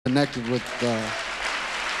connected with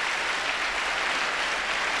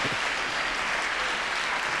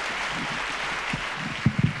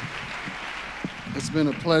it's been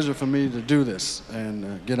a pleasure for me to do this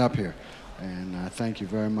and get up here, and thank you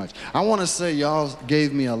very much. I want to say y'all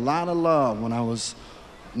gave me a lot of love when I was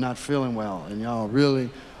not feeling well, and y'all really,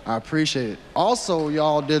 I appreciate it. Also,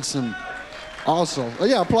 y'all did some,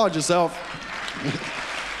 yeah, applaud yourself.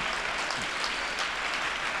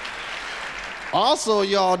 Also,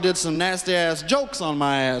 y'all did some nasty ass jokes on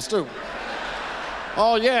my ass too.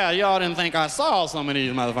 Oh yeah, y'all didn't think I saw some of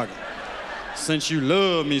these motherfuckers. Since you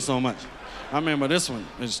love me so much. I remember this one,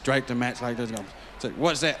 it strike the match like this. Say,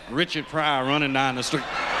 what's that? Richard Pryor running down the street.